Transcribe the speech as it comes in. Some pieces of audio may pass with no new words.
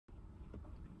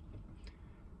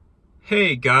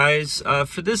Hey guys,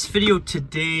 for this video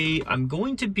today, I'm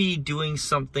going to be doing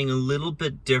something a little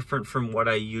bit different from what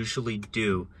I usually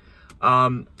do.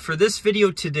 For this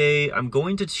video today, I'm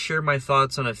going to share my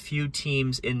thoughts on a few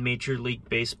teams in Major League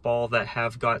Baseball that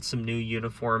have got some new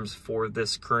uniforms for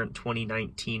this current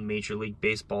 2019 Major League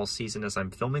Baseball season as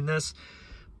I'm filming this.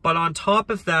 But on top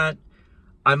of that,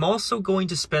 I'm also going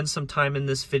to spend some time in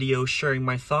this video sharing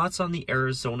my thoughts on the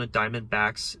Arizona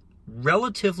Diamondbacks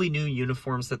relatively new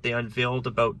uniforms that they unveiled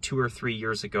about 2 or 3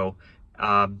 years ago,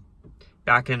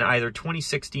 back in either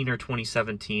 2016 or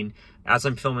 2017. As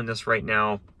I'm filming this right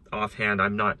now, offhand,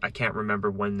 I can't remember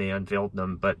when they unveiled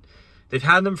them, but they've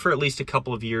had them for at least a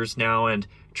couple of years now, and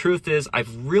truth is,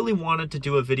 I've really wanted to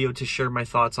do a video to share my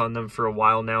thoughts on them for a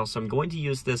while now, so I'm going to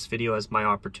use this video as my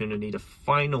opportunity to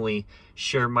finally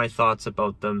share my thoughts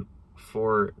about them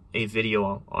for a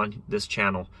video on this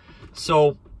channel.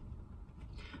 So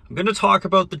I'm going to talk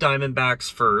about the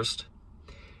Diamondbacks first,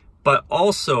 but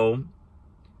also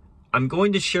I'm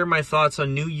going to share my thoughts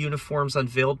on new uniforms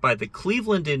unveiled by the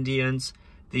Cleveland Indians,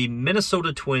 the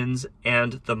Minnesota Twins,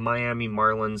 and the Miami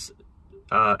Marlins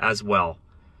as well.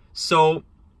 So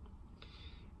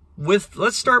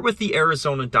let's start with the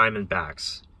Arizona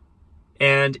Diamondbacks.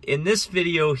 And in this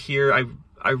video here,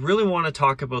 I really want to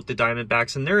talk about the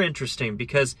Diamondbacks, and they're interesting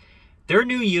because their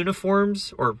new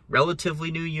uniforms, or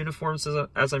relatively new uniforms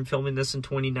as I'm filming this in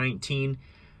 2019,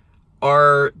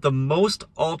 are the most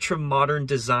ultra-modern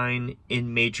design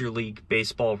in Major League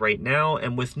Baseball right now.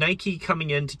 And with Nike coming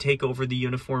in to take over the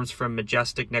uniforms from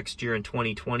Majestic next year in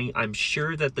 2020, I'm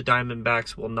sure that the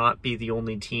Diamondbacks will not be the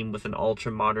only team with an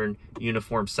ultra-modern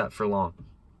uniform set for long.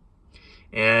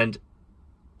 And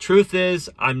truth is,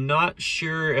 I'm not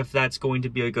sure if that's going to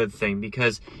be a good thing,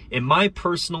 because in my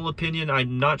personal opinion,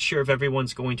 I'm not sure if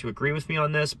everyone's going to agree with me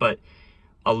on this, but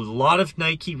a lot of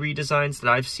Nike redesigns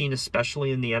that I've seen, especially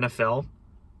in the NFL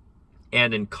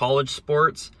and in college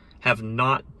sports, have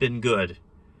not been good.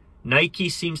 Nike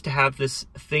seems to have this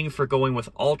thing for going with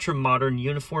ultra-modern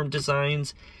uniform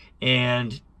designs,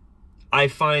 and I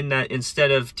find that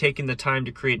instead of taking the time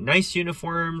to create nice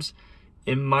uniforms,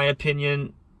 in my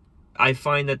opinion, I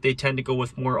find that they tend to go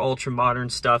with more ultra-modern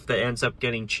stuff that ends up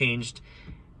getting changed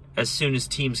as soon as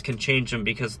teams can change them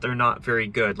because they're not very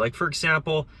good. Like, for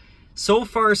example, so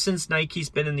far since Nike's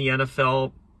been in the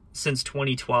NFL since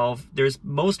 2012, there's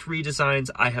most redesigns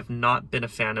I have not been a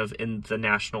fan of in the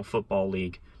National Football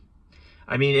League.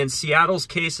 I mean, in Seattle's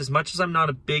case, as much as I'm not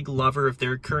a big lover of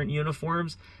their current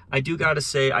uniforms, I do gotta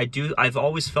say, I've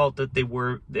always felt that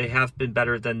they have been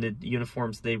better than the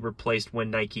uniforms they replaced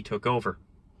when Nike took over.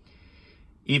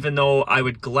 Even though I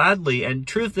would gladly, and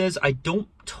truth is, I don't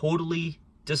totally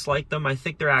dislike them. I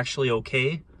think they're actually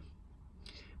okay.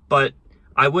 But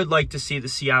I would like to see the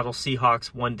Seattle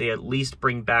Seahawks one day at least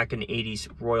bring back an 80s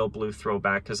royal blue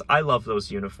throwback, because I love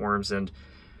those uniforms, and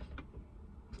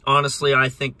honestly, I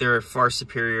think they're far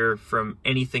superior from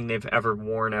anything they've ever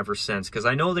worn ever since, because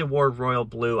I know they wore royal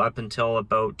blue up until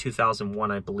about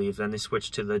 2001, I believe. Then they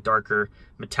switched to the darker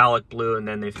metallic blue, and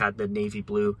then they've had the navy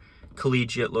blue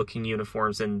collegiate looking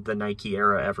uniforms in the Nike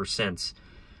era ever since.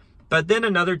 But then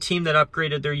another team that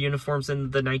upgraded their uniforms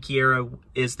in the Nike era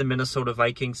is the Minnesota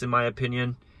Vikings, in my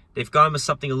opinion. They've gone with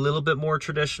something a little bit more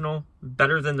traditional,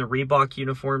 better than the Reebok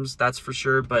uniforms, that's for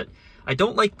sure, but I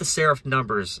don't like the serif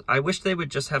numbers. I wish they would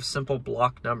just have simple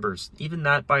block numbers. Even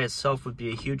that by itself would be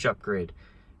a huge upgrade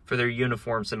for their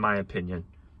uniforms, in my opinion.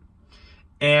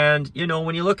 And, you know,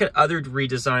 when you look at other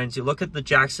redesigns, you look at the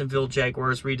Jacksonville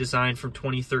Jaguars redesign from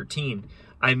 2013.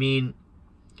 I mean,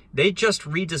 they just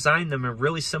redesigned them and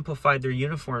really simplified their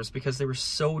uniforms because they were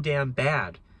so damn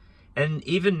bad. And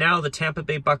even now, the Tampa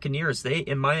Bay Buccaneers, they,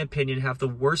 in my opinion, have the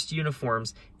worst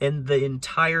uniforms in the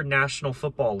entire National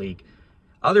Football League.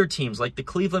 Other teams, like the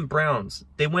Cleveland Browns,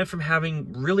 they went from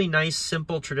having really nice,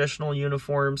 simple, traditional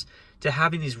uniforms to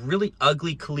having these really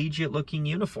ugly, collegiate-looking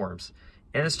uniforms.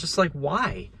 And it's just like,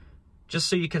 why? Just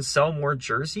so you can sell more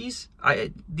jerseys?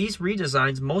 These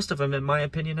redesigns, most of them, in my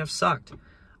opinion, have sucked.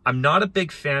 I'm not a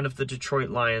big fan of the Detroit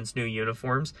Lions' new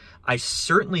uniforms. I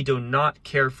certainly do not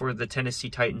care for the Tennessee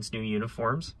Titans' new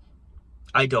uniforms.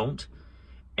 I don't.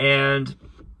 And,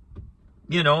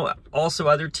 you know, also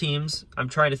other teams, I'm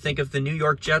trying to think of the New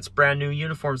York Jets' brand new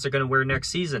uniforms they're going to wear next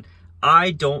season.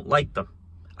 I don't like them.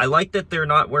 I like that they're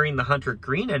not wearing the hunter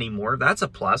green anymore. That's a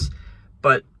plus.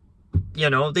 But you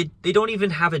know, they don't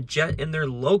even have a jet in their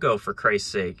logo, for Christ's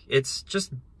sake. It's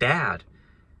just bad.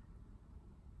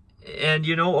 And,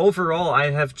 you know, overall,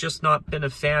 I have just not been a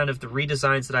fan of the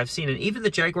redesigns that I've seen. And even the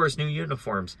Jaguars' new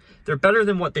uniforms, they're better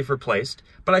than what they've replaced,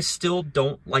 but I still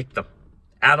don't like them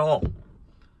at all.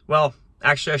 Well,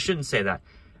 actually, I shouldn't say that.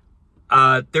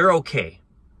 they're okay,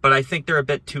 but I think they're a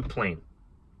bit too plain.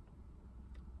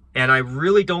 And I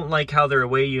really don't like how their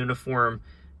away uniform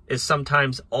is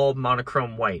sometimes all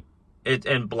monochrome white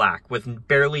and black with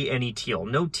barely any teal.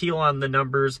 No teal on the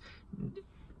numbers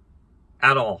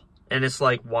at all. And it's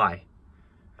like, why?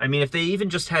 I mean, if they even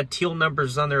just had teal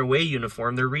numbers on their away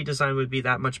uniform, their redesign would be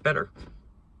that much better.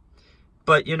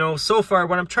 But, you know, so far,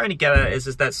 what I'm trying to get at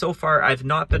is that so far I've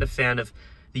not been a fan of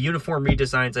the uniform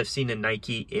redesigns I've seen in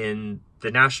Nike in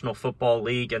the National Football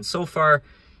League. And so far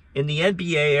in the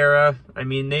NBA era, I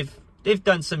mean, they've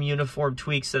done some uniform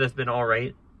tweaks that have been all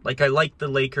right. Like, I like the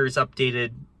Lakers'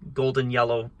 updated golden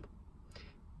yellow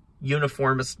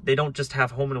uniforms. They don't just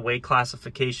have home and away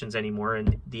classifications anymore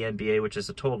in the NBA, which is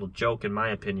a total joke in my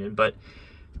opinion. But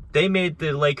they made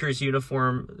the Lakers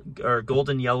uniform, or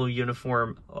golden yellow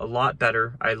uniform, a lot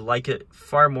better. I like it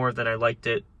far more than I've liked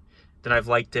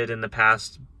it in the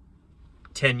past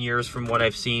 10 years from what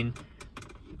I've seen.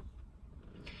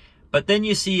 But then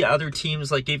you see other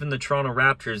teams, like even the Toronto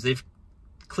Raptors, they've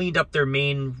cleaned up their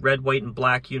main red, white, and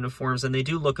black uniforms, and they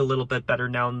do look a little bit better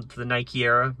now in the Nike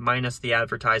era, minus the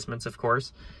advertisements, of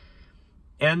course.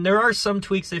 And there are some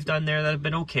tweaks they've done there that have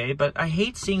been okay, but I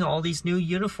hate seeing all these new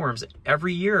uniforms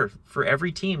every year for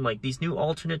every team, like these new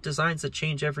alternate designs that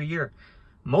change every year.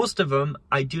 Most of them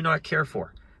I do not care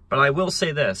for. But I will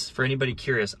say this, for anybody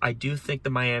curious, I do think the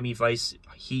Miami Vice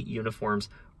Heat uniforms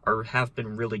have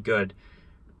been really good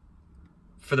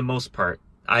for the most part.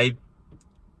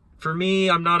 For me,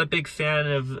 I'm not a big fan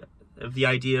of the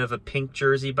idea of a pink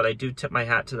jersey, but I do tip my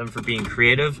hat to them for being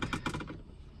creative.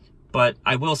 But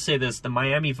I will say this, the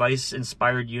Miami Vice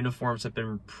inspired uniforms have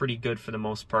been pretty good for the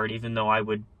most part, even though I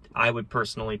would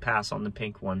personally pass on the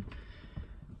pink one.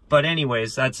 But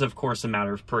anyways, that's of course a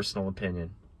matter of personal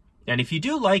opinion. And if you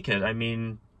do like it, I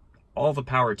mean, all the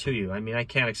power to you. I mean, I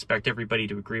can't expect everybody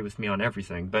to agree with me on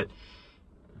everything, but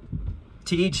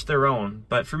to each their own.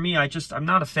 But for me, I'm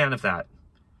not a fan of that.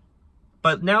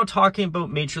 But now talking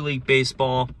about Major League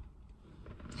Baseball,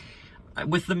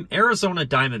 with the Arizona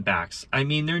Diamondbacks, I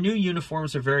mean, their new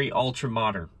uniforms are very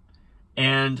ultra-modern.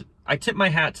 And I tip my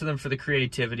hat to them for the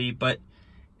creativity, but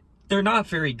they're not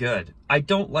very good. I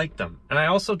don't like them. And I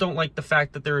also don't like the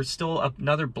fact that there's still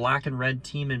another black and red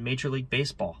team in Major League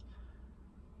Baseball.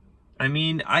 I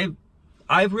mean,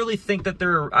 I really think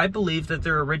that I believe that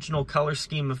their original color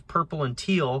scheme of purple and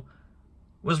teal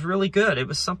was really good. It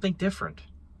was something different.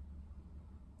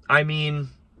 I mean,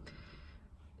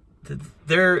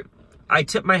 I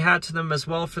tip my hat to them as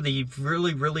well for the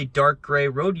really, really dark gray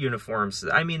road uniforms.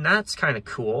 I mean, that's kind of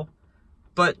cool.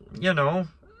 But, you know,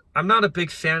 I'm not a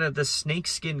big fan of the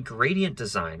snakeskin gradient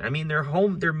design. I mean,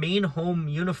 their main home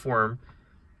uniform,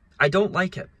 I don't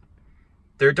like it.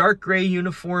 Their dark gray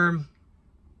uniform,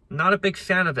 not a big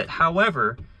fan of it.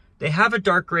 However, they have a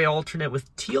dark gray alternate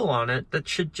with teal on it that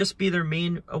should just be their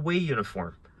main away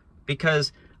uniform.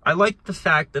 Because I like the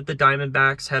fact that the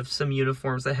Diamondbacks have some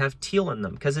uniforms that have teal in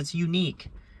them, because it's unique.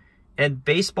 And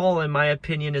baseball, in my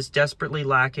opinion, is desperately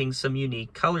lacking some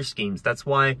unique color schemes. That's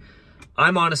why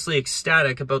I'm honestly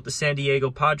ecstatic about the San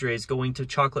Diego Padres going to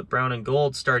chocolate brown and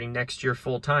gold starting next year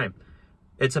full time.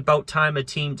 It's about time a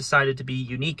team decided to be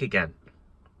unique again,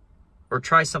 or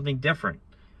try something different.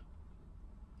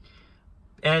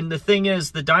 And the thing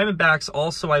is, the Diamondbacks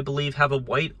also, I believe, have a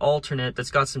white alternate that's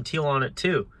got some teal on it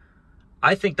too.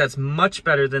 I think that's much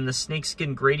better than the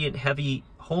snakeskin gradient heavy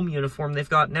home uniform they've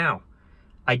got now.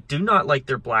 I do not like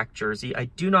their black jersey. I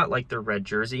do not like their red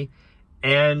jersey.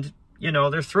 And, you know,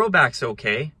 their throwback's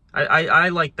okay. I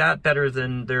like that better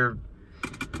than their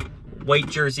white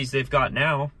jerseys they've got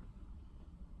now.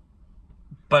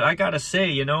 But I gotta say,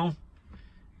 you know,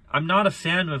 I'm not a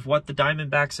fan of what the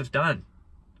Diamondbacks have done.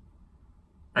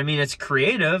 I mean, it's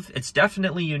creative, it's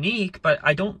definitely unique, but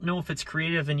I don't know if it's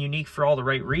creative and unique for all the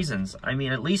right reasons. I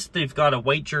mean, at least they've got a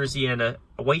white jersey and a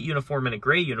white uniform and a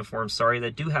gray uniform,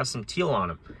 that do have some teal on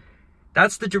them.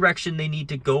 That's the direction they need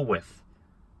to go with.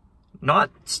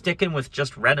 Not sticking with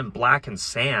just red and black and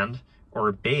sand, or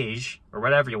beige, or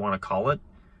whatever you want to call it.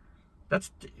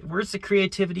 Where's the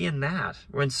creativity in that?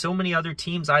 When so many other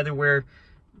teams either wear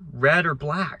red or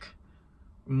black.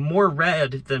 More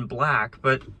red than black,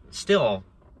 but still,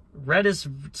 red is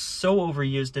so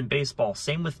overused in baseball.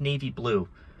 Same with navy blue.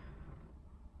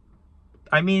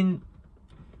 I mean,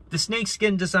 the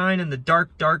snakeskin design and the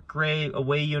dark gray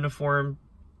away uniform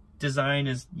design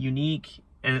is unique,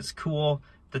 and it's cool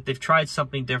that they've tried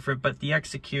something different, but the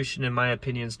execution, in my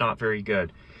opinion, is not very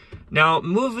good. Now,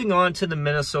 moving on to the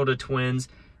Minnesota Twins,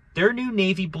 their new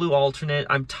navy blue alternate.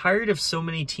 I'm tired of so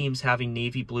many teams having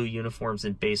navy blue uniforms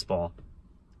in baseball.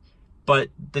 But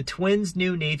the Twins'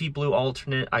 new navy blue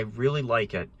alternate, I really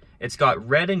like it. It's got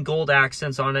red and gold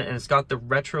accents on it, and it's got the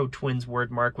retro Twins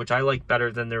word mark, which I like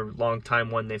better than their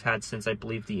long-time one they've had since, I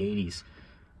believe, the 80s.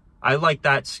 I like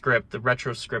that script, the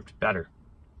retro script, better.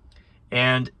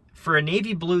 And for a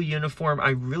navy blue uniform, I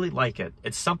really like it.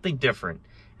 It's something different.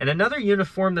 And another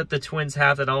uniform that the Twins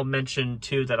have that I'll mention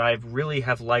too that I really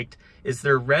have liked is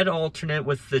their red alternate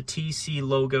with the TC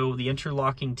logo, the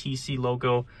interlocking TC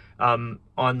logo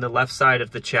on the left side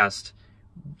of the chest.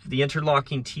 The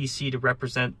interlocking TC to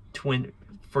represent Twin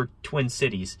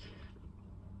Cities.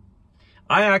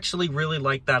 I actually really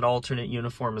like that alternate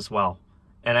uniform as well.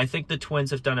 And I think the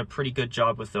Twins have done a pretty good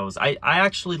job with those. I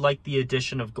actually like the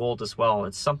addition of gold as well.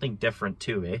 It's something different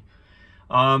too, eh?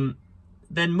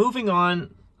 Then moving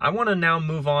on, I want to now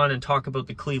move on and talk about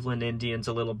the Cleveland Indians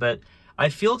a little bit. I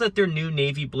feel that their new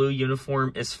navy blue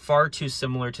uniform is far too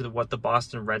similar to what the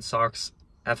Boston Red Sox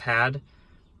have had.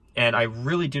 And I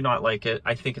really do not like it.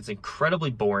 I think it's incredibly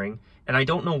boring. And I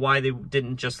don't know why they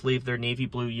didn't just leave their navy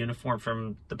blue uniform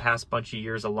from the past bunch of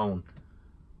years alone.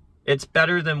 It's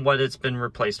better than what it's been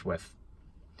replaced with.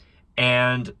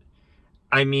 And,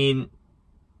 I mean,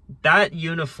 that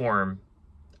uniform,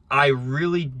 I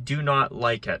really do not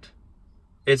like it.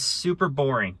 It's super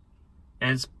boring.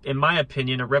 And it's, in my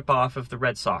opinion, a ripoff of the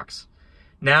Red Sox.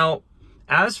 Now,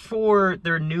 as for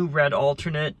their new red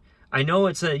alternate, I know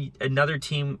it's another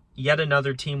team, yet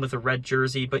another team with a red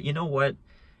jersey, but you know what?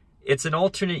 It's an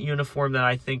alternate uniform that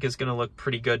I think is going to look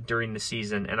pretty good during the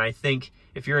season. And I think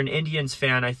if you're an Indians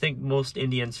fan, I think most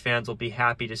Indians fans will be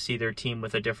happy to see their team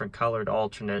with a different colored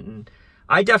alternate. And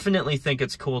I definitely think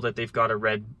it's cool that they've got a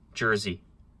red jersey.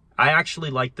 I actually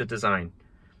like the design.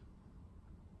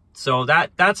 So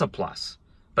that's a plus.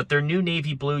 But their new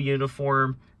navy blue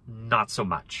uniform, not so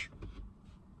much.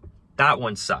 That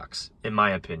one sucks, in my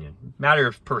opinion. Matter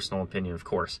of personal opinion, of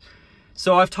course.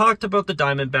 So I've talked about the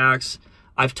Diamondbacks.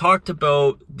 I've talked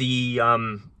about the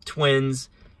Twins,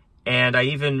 and I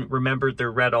even remembered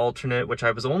their red alternate, which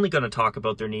I was only going to talk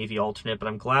about their navy alternate, but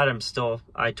I'm glad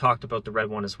I talked about the red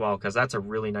one as well, because that's a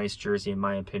really nice jersey, in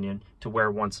my opinion, to wear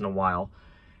once in a while.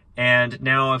 And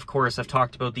now, of course, I've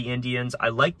talked about the Indians. I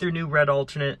like their new red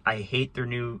alternate. I hate their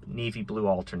new navy blue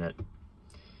alternate.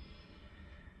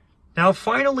 Now,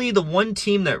 finally, the one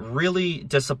team that really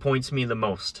disappoints me the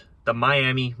most, the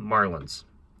Miami Marlins.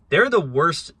 They're the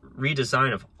worst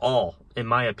redesign of all, in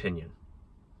my opinion.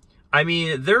 I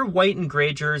mean, their white and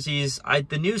gray jerseys,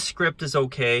 the new script is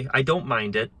okay. I don't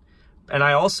mind it. And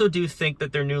I also do think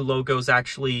that their new logo is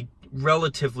actually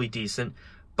relatively decent.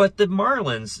 But the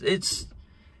Marlins, it's,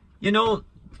 you know,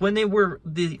 when they were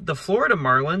the Florida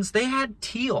Marlins, they had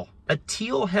teal, a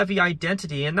teal-heavy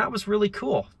identity, and that was really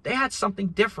cool. They had something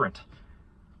different.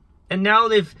 And now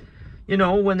they've, you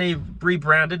know, when they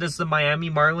rebranded as the Miami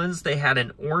Marlins, they had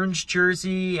an orange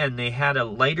jersey and they had a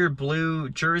lighter blue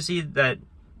jersey that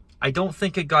I don't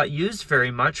think it got used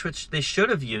very much, which they should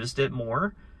have used it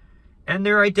more. And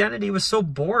their identity was so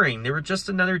boring. They were just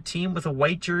another team with a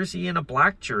white jersey and a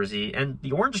black jersey. And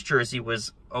the orange jersey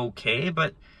was okay,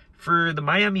 but for the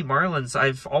Miami Marlins,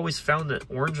 I've always found that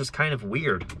orange was kind of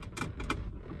weird.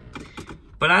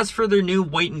 But as for their new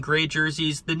white and gray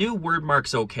jerseys, the new word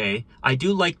mark's okay. I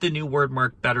do like the new word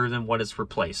mark better than what it's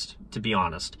replaced, to be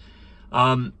honest.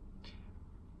 But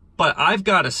I've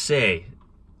got to say,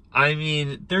 I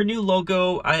mean, their new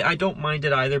logo, I don't mind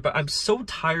it either, but I'm so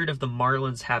tired of the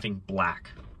Marlins having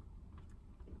black.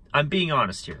 I'm being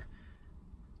honest here.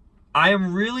 I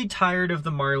am really tired of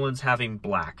the Marlins having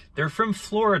black. They're from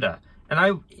Florida.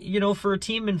 And you know, for a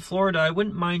team in Florida, I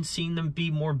wouldn't mind seeing them be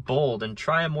more bold and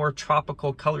try a more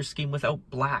tropical color scheme without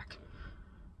black.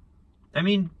 I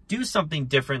mean, do something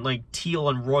different like teal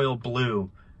and royal blue,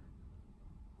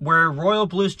 where royal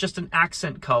blue is just an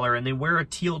accent color and they wear a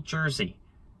teal jersey.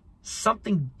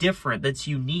 Something different that's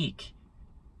unique.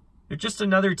 They're just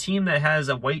another team that has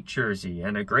a white jersey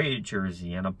and a gray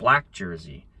jersey and a black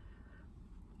jersey.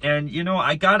 And, you know,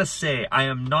 I gotta say, I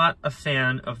am not a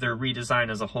fan of their redesign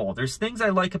as a whole. There's things I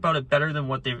like about it better than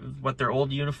what their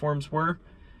old uniforms were,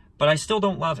 but I still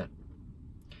don't love it.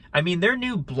 I mean, their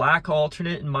new black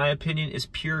alternate, in my opinion, is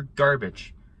pure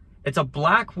garbage. It's a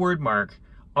black word mark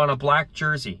on a black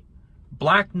jersey,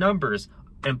 black numbers,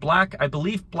 and black, I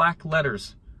believe, black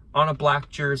letters on a black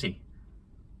jersey.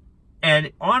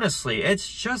 And honestly, it's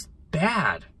just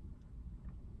bad.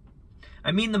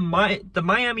 I mean, the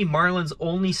Miami Marlins'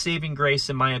 only saving grace,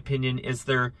 in my opinion, is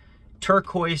their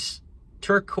turquoise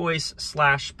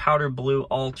 / powder blue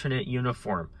alternate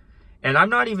uniform. And I'm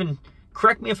not even,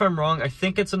 correct me if I'm wrong, I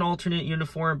think it's an alternate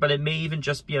uniform, but it may even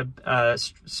just be a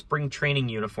spring training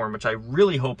uniform, which I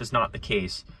really hope is not the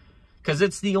case. Because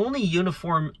it's the only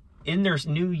uniform in their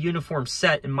new uniform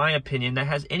set, in my opinion, that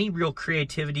has any real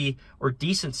creativity or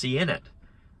decency in it.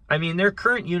 I mean, their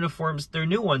current uniforms, their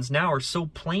new ones now, are so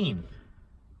plain.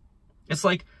 It's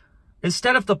like,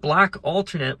 instead of the black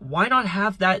alternate, why not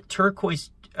have that turquoise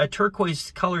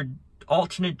colored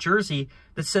alternate jersey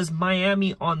that says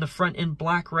Miami on the front in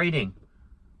black writing?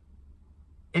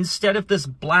 Instead of this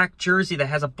black jersey that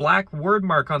has a black word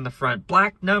mark on the front,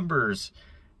 black numbers.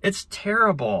 It's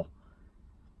terrible.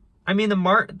 I mean, the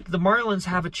Marlins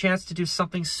have a chance to do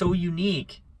something so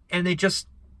unique, and they just,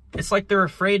 it's like they're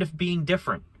afraid of being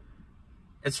different.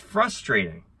 It's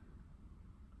frustrating.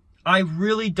 I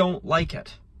really don't like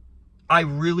it. I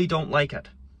really don't like it.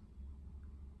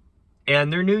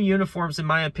 And their new uniforms, in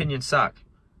my opinion, suck.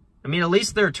 I mean, at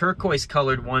least their turquoise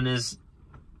colored one is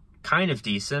kind of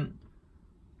decent,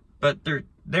 but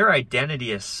their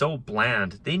identity is so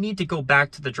bland. They need to go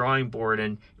back to the drawing board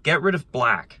and get rid of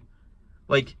black.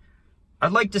 Like,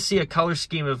 I'd like to see a color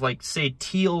scheme of, like, say,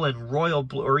 teal and royal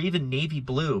blue, or even navy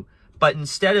blue. But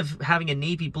instead of having a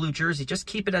navy blue jersey, just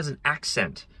keep it as an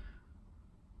accent.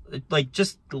 Like,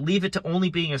 just leave it to only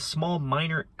being a small,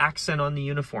 minor accent on the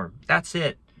uniform. That's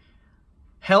it.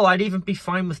 Hell, I'd even be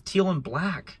fine with teal and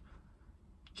black.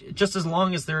 Just as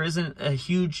long as there isn't a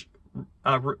huge,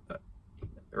 or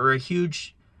a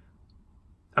huge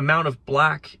amount of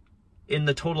black in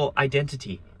the total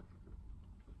identity.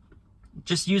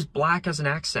 Just use black as an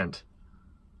accent.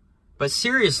 But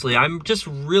seriously, I'm just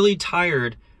really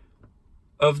tired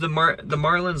of the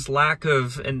Marlins' lack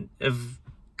of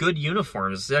good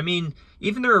uniforms. I mean,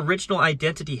 even their original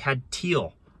identity had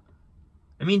teal.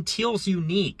 I mean, teal's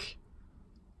unique.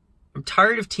 I'm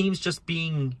tired of teams just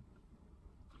being,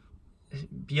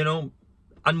 you know,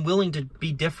 unwilling to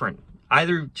be different.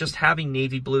 Either just having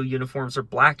navy blue uniforms or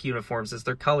black uniforms as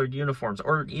their colored uniforms,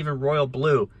 or even royal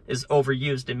blue is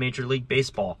overused in Major League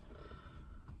Baseball.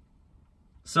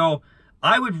 So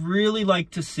I would really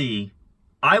like to see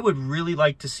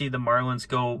the Marlins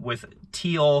go with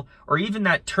teal, or even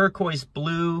that turquoise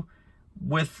blue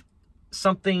with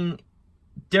something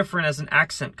different as an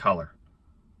accent color.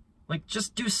 Like,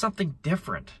 just do something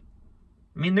different.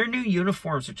 I mean, their new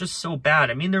uniforms are just so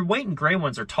bad. I mean, their white and gray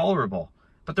ones are tolerable,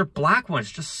 but their black ones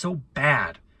just so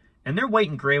bad. And their white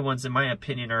and gray ones, in my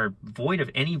opinion, are void of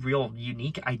any real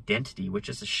unique identity, which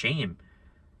is a shame.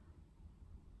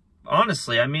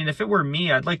 Honestly, I mean, if it were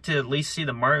me, I'd like to at least see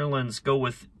the Marlins go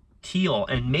with teal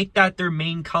and make that their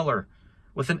main color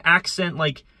with an accent,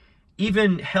 like,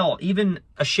 even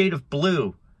a shade of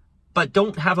blue, but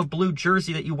don't have a blue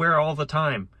jersey that you wear all the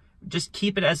time. Just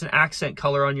keep it as an accent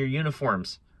color on your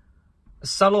uniforms. A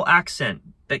subtle accent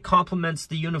that complements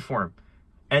the uniform.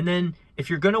 And then, if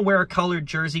you're going to wear a colored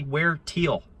jersey, wear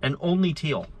teal, and only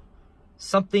teal.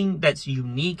 Something that's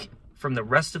unique from the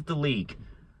rest of the league.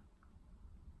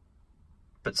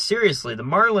 But seriously, the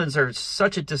Marlins are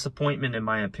such a disappointment, in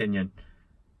my opinion.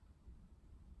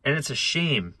 And it's a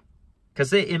shame.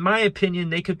 Because, in my opinion,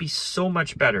 they could be so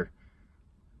much better.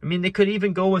 I mean, they could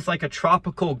even go with, like, a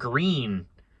tropical green.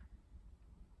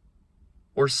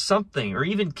 Or something. Or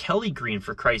even Kelly green,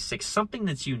 for Christ's sake. Something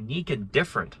that's unique and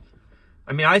different.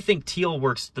 I mean, I think teal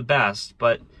works the best,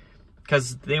 but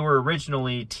because they were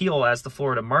originally teal as the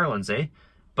Florida Marlins, eh?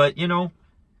 But, you know,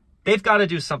 they've got to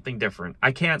do something different.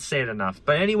 I can't say it enough.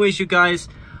 But anyways, you guys,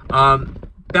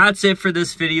 that's it for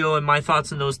this video and my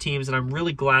thoughts on those teams. And I'm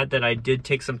really glad that I did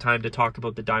take some time to talk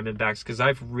about the Diamondbacks, because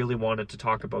I've really wanted to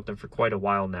talk about them for quite a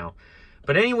while now.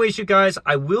 But anyways, you guys,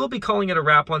 I will be calling it a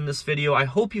wrap on this video. I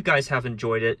hope you guys have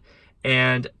enjoyed it.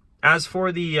 And as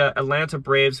for the Atlanta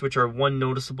Braves, which are one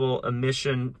noticeable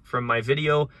omission from my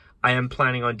video, I am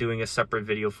planning on doing a separate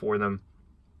video for them,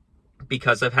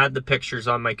 because I've had the pictures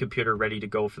on my computer ready to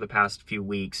go for the past few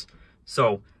weeks.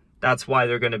 So that's why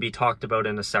they're going to be talked about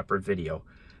in a separate video.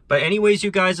 But anyways, you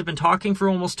guys, have been talking for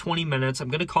almost 20 minutes. I'm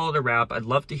going to call it a wrap. I'd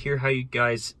love to hear how you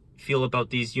guys feel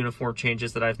about these uniform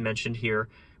changes that I've mentioned here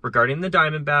regarding the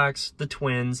Diamondbacks, the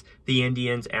Twins, the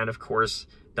Indians, and of course,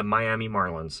 the Miami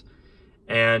Marlins.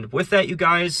 And with that, you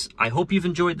guys, I hope you've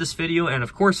enjoyed this video. And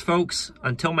of course, folks,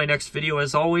 until my next video,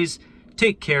 as always,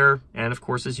 take care. And of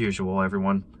course, as usual,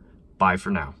 everyone, bye for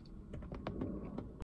now.